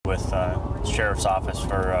sheriff's office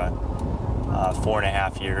for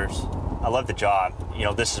 4.5 years. I love the job. You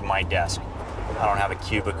know, this is my desk. I don't have a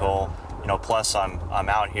cubicle. You know, plus I'm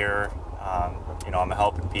out here. You know, I'm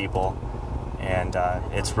helping people, and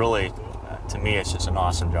it's really, to me, it's just an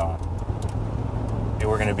awesome job.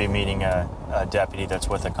 We're going to be meeting a deputy that's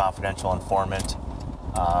with a confidential informant,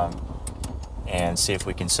 and see if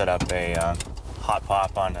we can set up a hot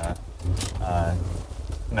pop on a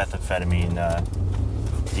methamphetamine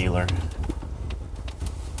dealer.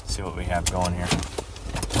 See what we have going here.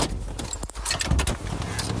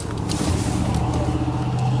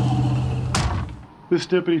 This is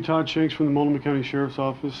Deputy Todd Shanks from the Multnomah County Sheriff's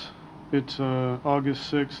Office. It's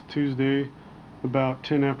August 6th, Tuesday, about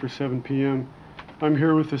 10 after 7 p.m. I'm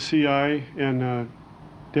here with the CI and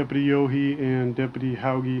Deputy Yohe and Deputy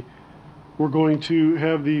Hauge. We're going to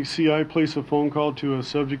have the CI place a phone call to a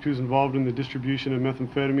subject who's involved in the distribution of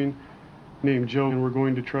methamphetamine named Joe, and we're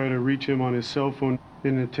going to try to reach him on his cell phone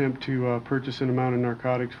in an attempt to purchase an amount of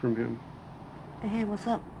narcotics from him. Hey, what's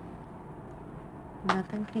up?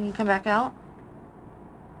 Nothing? Can you come back out?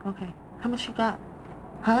 Okay. How much you got?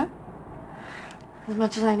 Huh? As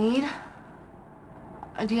much as I need?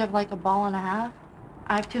 Do you have like a ball and a half?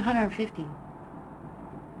 I have 250.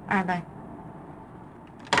 Alright, bye.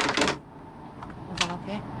 Is that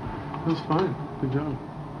okay? That's fine. Good job.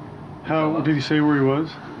 How did he say where he was?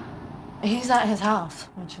 He's at his house,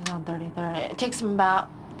 which is on 33rd. It takes him about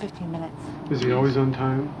 15 minutes. Is he always on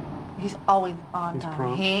time? He's always on He's time.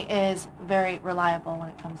 prompt. He is very reliable when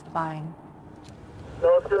it comes to buying.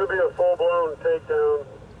 No, it's going to be a full-blown takedown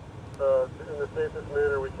in the safest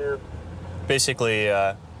manner we can. Basically,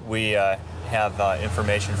 we have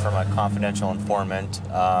information from a confidential informant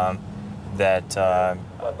that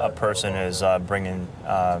a person is bringing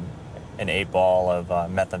an 8-ball of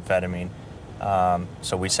methamphetamine.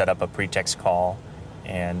 So we set up a pretext call,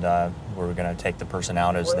 and we're going to take the person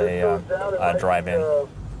out as they drive in. Okay,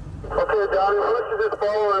 Donnie, why don't you just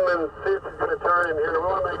follow him and see if he's going to turn in here. We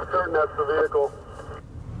want to make certain that's the vehicle.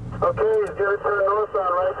 Okay, he's going to turn north on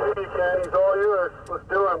right to you, Ken. He's all yours. Let's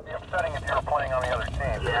do him. I'm setting it here, pointing on the other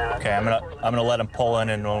team. Yeah. Okay, I'm gonna let him pull in,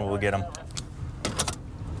 and we'll get him.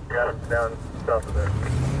 Got him down south of there.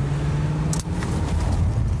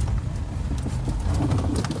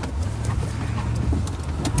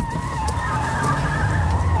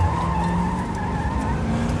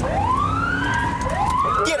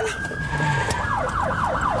 Get him!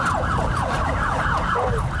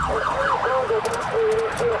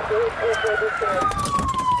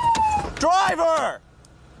 Driver!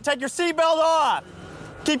 Take your seatbelt off!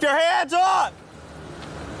 Keep your hands up!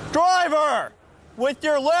 Driver! With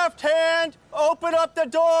your left hand, open up the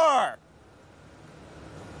door!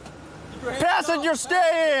 Passenger,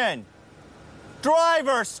 stay in!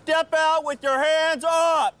 Driver, step out with your hands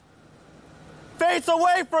up! Face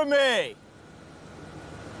away from me!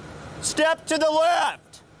 Step to the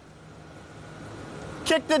left!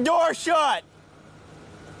 Kick the door shut!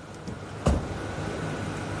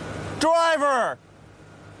 Driver,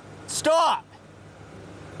 stop!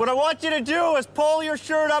 What I want you to do is pull your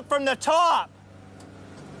shirt up from the top.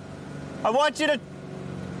 I want you to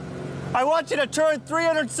turn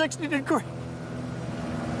 360 degrees.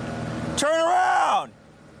 Turn around.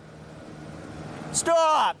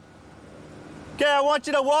 Stop. Okay, I want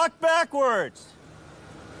you to walk backwards.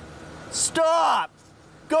 Stop.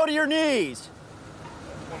 Go to your knees.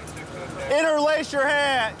 Interlace your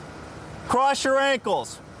hand. Cross your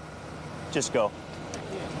ankles. Just go.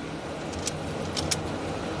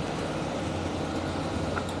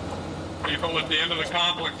 People at the end of the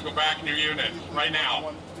complex, go back in your units right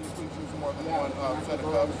now.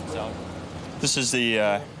 This is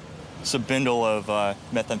the bundle of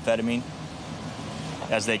methamphetamine.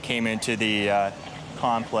 As they came into the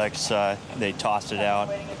complex, they tossed it out.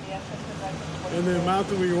 And the amount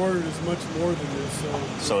that we ordered is much more than this.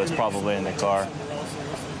 So it's probably in the car.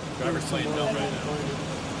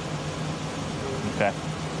 Okay.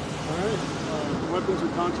 All right. Weapons are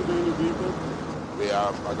contraband in your vehicle?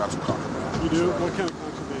 Yeah, I got some contraband. You do? So What kind of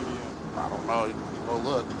contraband do you have? I don't know. Go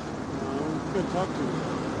look. Good, talk to me.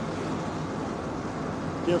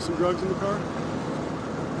 Do you have some drugs in the car?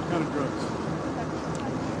 What kind of drugs?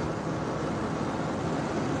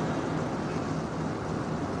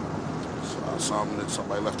 Something that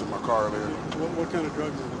somebody left in my car earlier. What kind of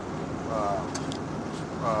drugs is it?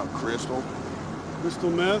 Crystal.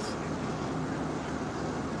 Crystal meth?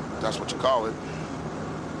 That's what you call it.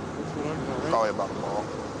 That's what I call it. Probably about a ball.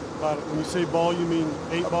 When you say ball, you mean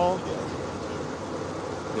 8 ball?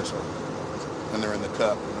 Yes, sir. And they're in the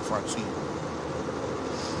cup in the front seat.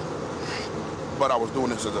 But I was doing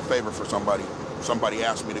this as a favor for somebody. somebody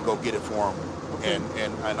asked me to go get it for them, Okay.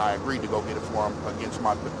 and I agreed to go get it for them against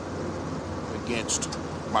my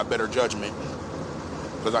better judgment,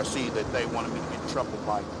 because I see that they wanted me to get in trouble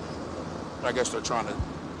by, I guess they're trying to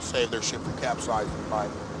save their ship from capsizing by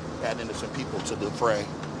adding innocent people to the fray.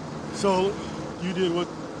 So you did what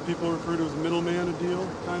people refer to as middleman a deal,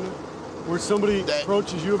 kind of? Where somebody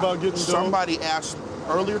approaches you about getting dope? Somebody asked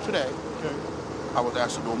earlier today, Okay. I was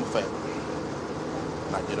asked to do them a favor.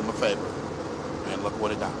 And I did them a favor. And look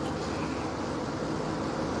what it got me.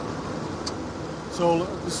 So I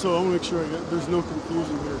want to make sure there's no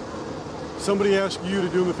confusion here. Somebody asked you to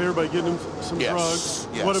do them a favor by getting them some drugs.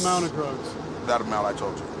 Yes. What amount of drugs? That amount I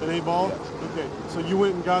told you. An 8-ball? Yes. Okay. So you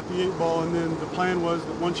went and got the 8-ball, and then the plan was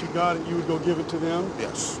that once you got it, you would go give it to them?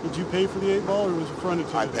 Yes. Did you pay for the 8-ball, or was it fronted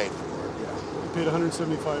to you? I paid for it, yeah. You paid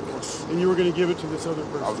 $175 for it. Yes. And you were going to give it to this other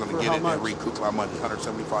person. I was going to get it and recoup my money,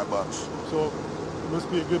 $175. So you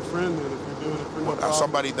must be a good friend then if you're doing it for no profit.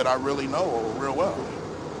 Somebody that I really know real well.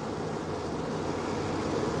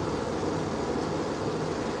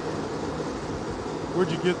 Where'd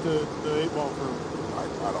you get the 8-ball from?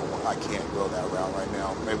 I can't go that route right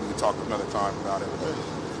now. Maybe we talk another time about it.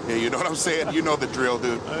 Yeah, you know what I'm saying? You know the drill,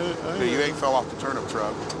 dude. You ain't fell off the turnip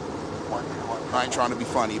truck. I ain't trying to be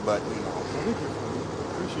funny, but you know. I think you're funny.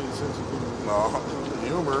 I appreciate the sense of humor. No,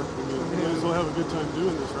 humor. You might as well have a good time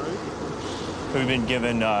doing this, right? We've been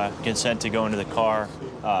given consent to go into the car,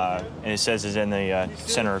 and it says it's in the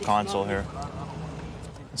center console here.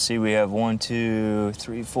 Let's see, we have 1, 2,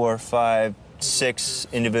 3, 4, 5, 6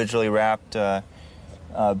 individually wrapped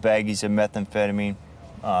baggies of methamphetamine.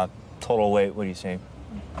 Total weight, what do you say?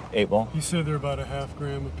 8-ball? You said they're about a half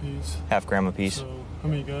gram apiece. Half gram apiece. So how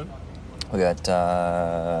many you got? We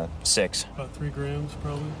got 6. About 3 grams,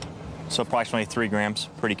 probably. So approximately 3 grams,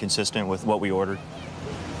 pretty consistent with what we ordered.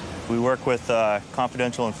 We work with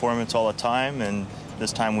confidential informants all the time, and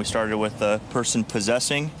this time we started with a person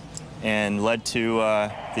possessing and led to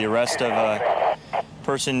the arrest of a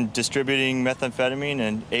person distributing methamphetamine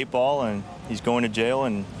and 8-ball, and he's going to jail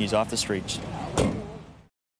and he's off the streets.